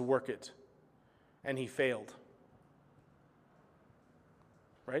and to work it, and he failed.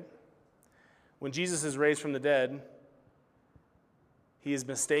 Right? When Jesus is raised from the dead, he is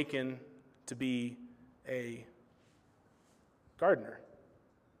mistaken to be a gardener.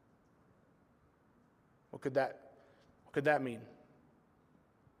 What could that mean?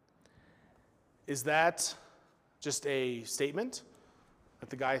 Is that just a statement that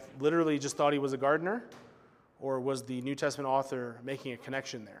the guy literally just thought he was a gardener? Or was the New Testament author making a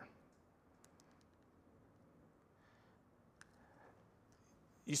connection there?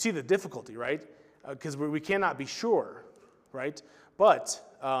 You see the difficulty, right? Because we cannot be sure, right? But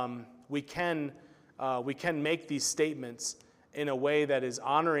we can make these statements in a way that is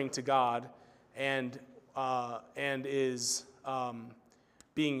honoring to God and is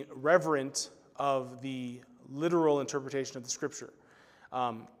being reverent of the literal interpretation of the Scripture.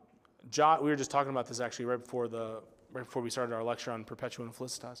 We were just talking about this actually right before we started our lecture on Perpetua and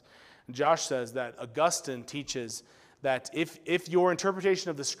Felicitas. Josh says that Augustine teaches that if your interpretation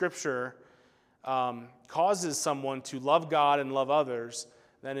of the Scripture causes someone to love God and love others,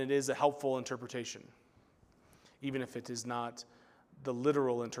 then it is a helpful interpretation, even if it is not the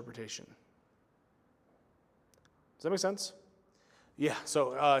literal interpretation. Does that make sense? Yeah.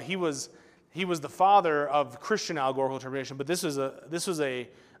 So he was the father of Christian allegorical interpretation, but this was an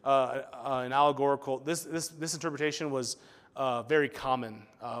allegorical. This interpretation was very common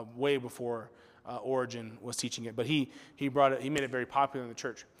way before Origen was teaching it, but he brought it. He made it very popular in the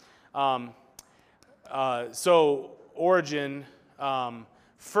church. So Origen,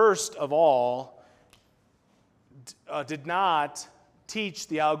 first of all, did not teach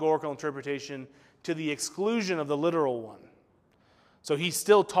the allegorical interpretation to the exclusion of the literal one. So he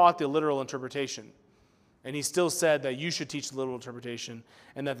still taught the literal interpretation. And he still said that you should teach the literal interpretation,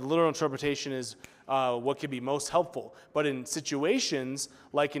 and that the literal interpretation is what can be most helpful. But in situations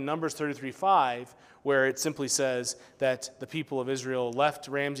like in Numbers 33:5, where it simply says that the people of Israel left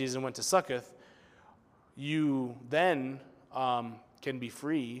Ramses and went to Succoth, you then can be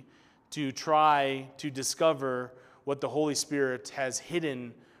free to try to discover what the Holy Spirit has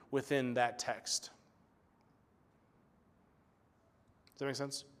hidden within that text. Does that make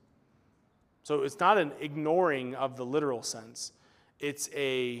sense? So it's not an ignoring of the literal sense.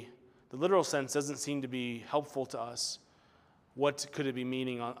 The literal sense doesn't seem to be helpful to us. What could it be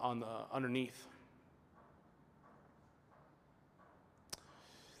meaning on the underneath? Does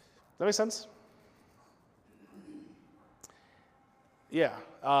that make sense? Yeah,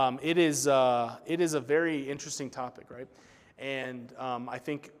 it is a very interesting topic, right? And I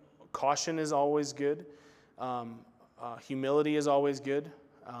think caution is always good. Humility is always good.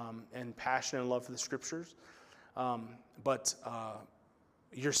 And passion and love for the Scriptures. But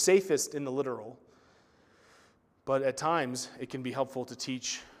you're safest in the literal. But at times, it can be helpful to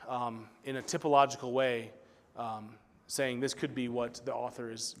teach in a typological way, saying this could be what the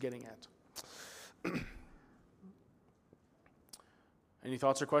author is getting at. Any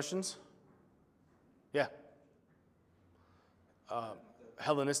thoughts or questions? Yeah.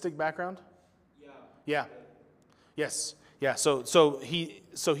 Hellenistic background? Yeah. Yes. Yeah. So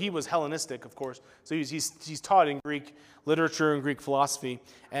he was Hellenistic, of course. So he's taught in Greek literature and Greek philosophy,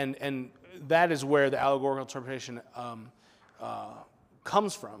 and that is where the allegorical interpretation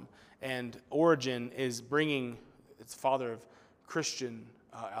comes from. And Origen is bringing, it's father of Christian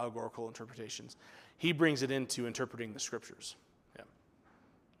allegorical interpretations. He brings it into interpreting the scriptures. Yeah.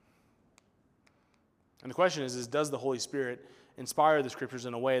 And the question is does the Holy Spirit inspire the scriptures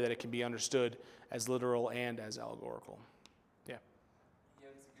in a way that it can be understood as literal and as allegorical? Yeah. Yeah,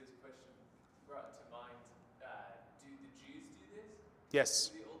 that's a good question. Brought to mind, do the Jews do this? Yes.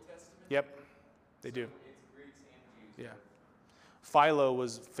 The Old Testament? Yep, they do. It's Greeks and Jews. Yeah. Philo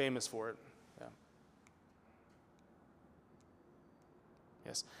was famous for it. Yeah.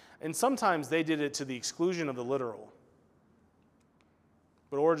 Yes. And sometimes they did it to the exclusion of the literal.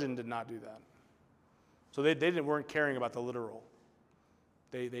 But Origen did not do that. So they weren't caring about the literal.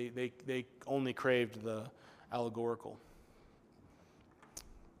 They only craved the allegorical.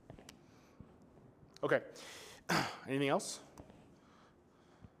 Okay. Anything else?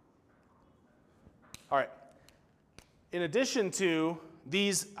 All right. In addition to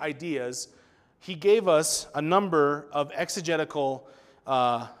these ideas, he gave us a number of exegetical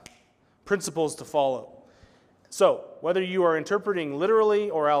principles to follow. So, whether you are interpreting literally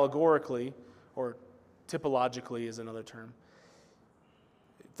or allegorically, or typologically is another term,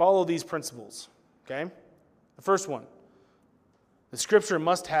 follow these principles, okay? The first one, the scripture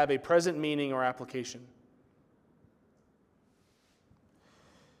must have a present meaning or application.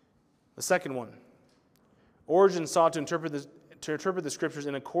 The second one, Origen sought to interpret the scriptures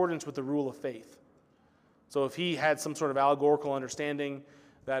in accordance with the rule of faith. So if he had some sort of allegorical understanding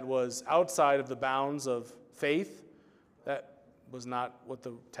that was outside of the bounds of faith, that was not what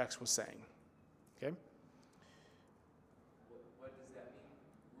the text was saying. Okay? What does that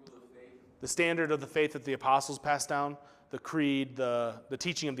mean? Rule of faith? The standard of the faith that the apostles passed down, the creed, the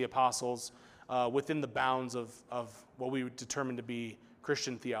teaching of the apostles, within the bounds of what we would determine to be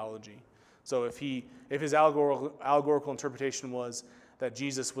Christian theology. So if his allegorical interpretation was that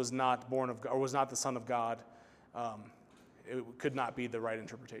Jesus was not born of God, or was not the Son of God, it could not be the right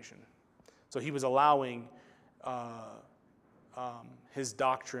interpretation. So he was allowing his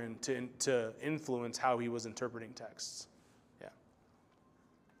doctrine to influence how he was interpreting texts. Yeah.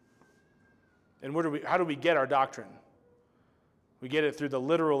 And how do we get our doctrine? We get it through the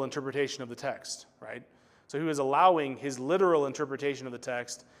literal interpretation of the text, right? So he was allowing his literal interpretation of the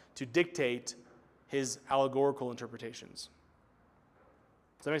text to dictate his allegorical interpretations.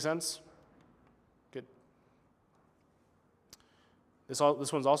 Does that make sense? Good. This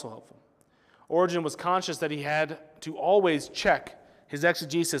one's also helpful. Origen was conscious that he had to always check his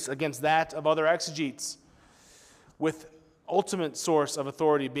exegesis against that of other exegetes, with ultimate source of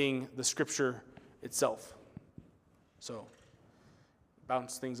authority being the scripture itself. So,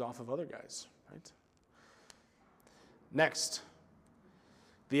 bounce things off of other guys, right? Next,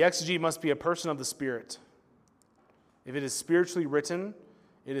 the exegete must be a person of the Spirit. If it is spiritually written,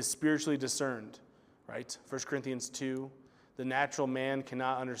 it is spiritually discerned, right? 1 Corinthians 2, the natural man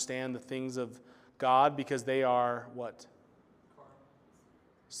cannot understand the things of God because they are what?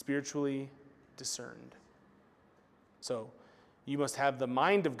 Spiritually discerned. So, you must have the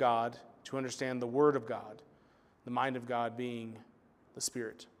mind of God to understand the Word of God, the mind of God being the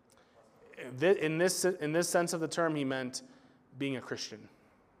Spirit. In this sense of the term, he meant being a Christian.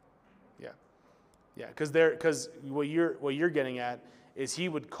 Yeah, because what you're getting at is he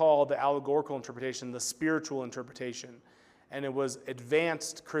would call the allegorical interpretation the spiritual interpretation, and it was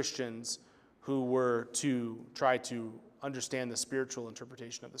advanced Christians who were to try to understand the spiritual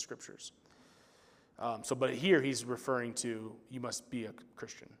interpretation of the scriptures. But here he's referring to you must be a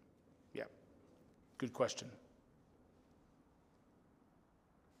Christian. Yeah, good question.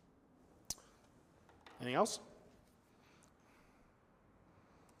 Anything else?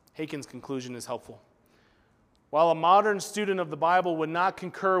 Haken's conclusion is helpful. While a modern student of the Bible would not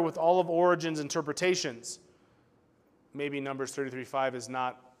concur with all of Origen's interpretations, maybe Numbers 33:5 is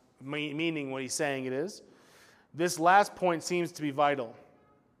not meaning what he's saying it is, this last point seems to be vital.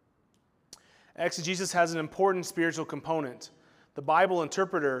 Exegesis has an important spiritual component. The Bible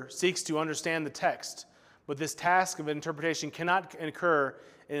interpreter seeks to understand the text, but this task of interpretation cannot occur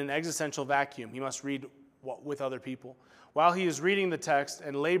in an existential vacuum. He must read with other people. While he is reading the text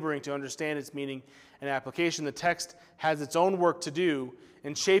and laboring to understand its meaning and application, the text has its own work to do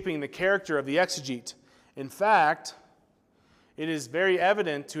in shaping the character of the exegete. In fact, it is very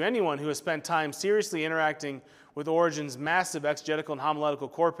evident to anyone who has spent time seriously interacting with Origen's massive exegetical and homiletical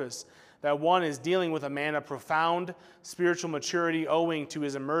corpus that one is dealing with a man of profound spiritual maturity owing to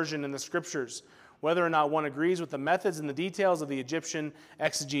his immersion in the scriptures, whether or not one agrees with the methods and the details of the Egyptian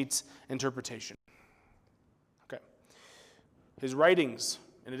exegete's interpretation. Okay. His writings,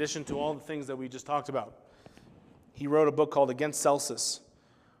 in addition to all the things that we just talked about, he wrote a book called Against Celsus,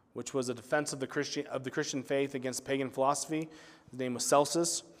 which was a defense of the Christian faith against pagan philosophy. His name was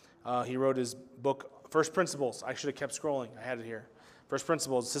Celsus. He wrote his book, First Principles. I should have kept scrolling. I had it here. First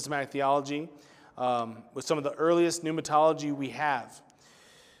Principles, Systematic Theology, with some of the earliest pneumatology we have.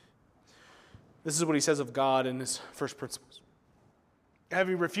 This is what he says of God in his First Principles.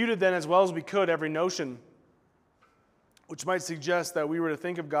 Having refuted then as well as we could every notion which might suggest that we were to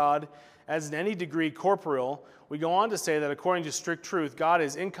think of God as in any degree corporeal, we go on to say that according to strict truth, God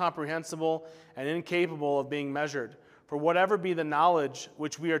is incomprehensible and incapable of being measured. For whatever be the knowledge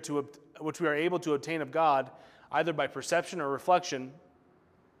which we are able to obtain of God, either by perception or reflection,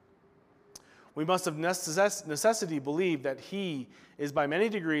 we must of necessity believe that he is by many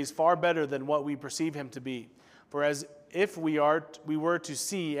degrees far better than what we perceive him to be. For as if we were to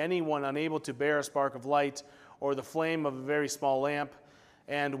see anyone unable to bear a spark of light or the flame of a very small lamp,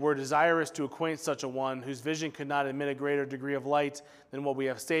 and were desirous to acquaint such a one whose vision could not admit a greater degree of light than what we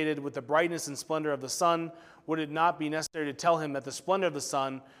have stated, with the brightness and splendor of the sun, would it not be necessary to tell him that the splendor of the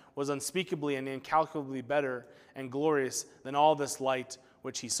sun was unspeakably and incalculably better and glorious than all this light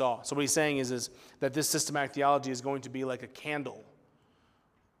which he saw? So what he's saying is that this systematic theology is going to be like a candle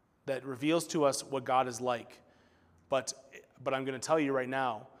that reveals to us what God is like. But I'm going to tell you right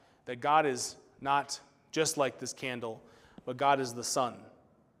now that God is not just like this candle, but God is the sun,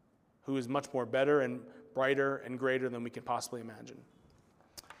 who is much more better and brighter and greater than we can possibly imagine.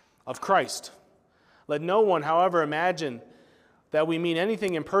 Of Christ. Let no one, however, imagine that we mean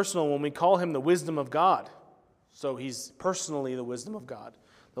anything impersonal when we call him the wisdom of God. So he's personally the wisdom of God,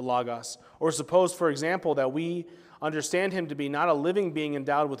 the Logos. Or suppose, for example, that we understand him to be not a living being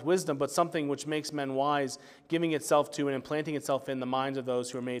endowed with wisdom, but something which makes men wise, giving itself to and implanting itself in the minds of those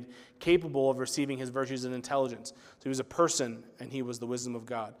who are made capable of receiving his virtues and intelligence. So he was a person, and he was the wisdom of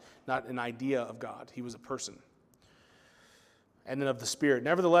God, not an idea of God. He was a person. And then of the Spirit.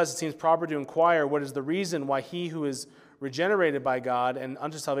 Nevertheless, it seems proper to inquire what is the reason why he who is regenerated by God and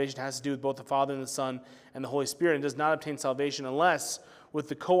unto salvation has to do with both the Father and the Son and the Holy Spirit, and does not obtain salvation unless with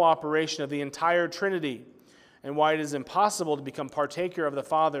the cooperation of the entire Trinity, and why it is impossible to become partaker of the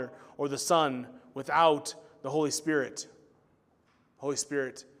Father or the Son without the Holy Spirit. Holy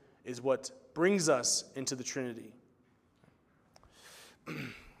Spirit is what brings us into the Trinity.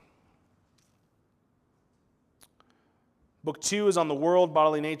 Book 2 is on the world,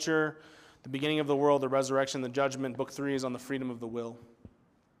 bodily nature, the beginning of the world, the resurrection, the judgment. Book 3 is on the freedom of the will.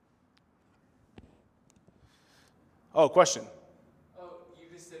 Oh, question. Oh, you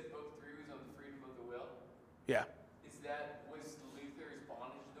just said book 3 was on the freedom of the will? Yeah. Was Luther's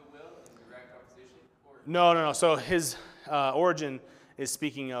bondage of the will in direct opposition? Or? No. So his origin is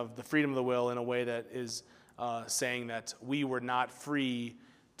speaking of the freedom of the will in a way that is saying that we were not free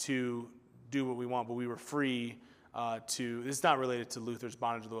to do what we want, but we were free it's not related to Luther's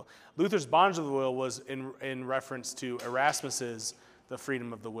bondage of the will. Luther's bondage of the will was in reference to Erasmus's the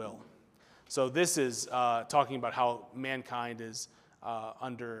freedom of the will. So this is talking about how mankind is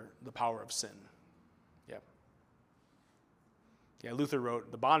under the power of sin. Yep. Yeah, Luther wrote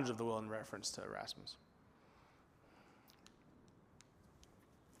the bondage of the will in reference to Erasmus.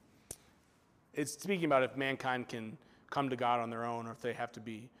 It's speaking about if mankind can come to God on their own, or if they have to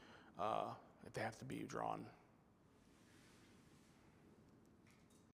be drawn.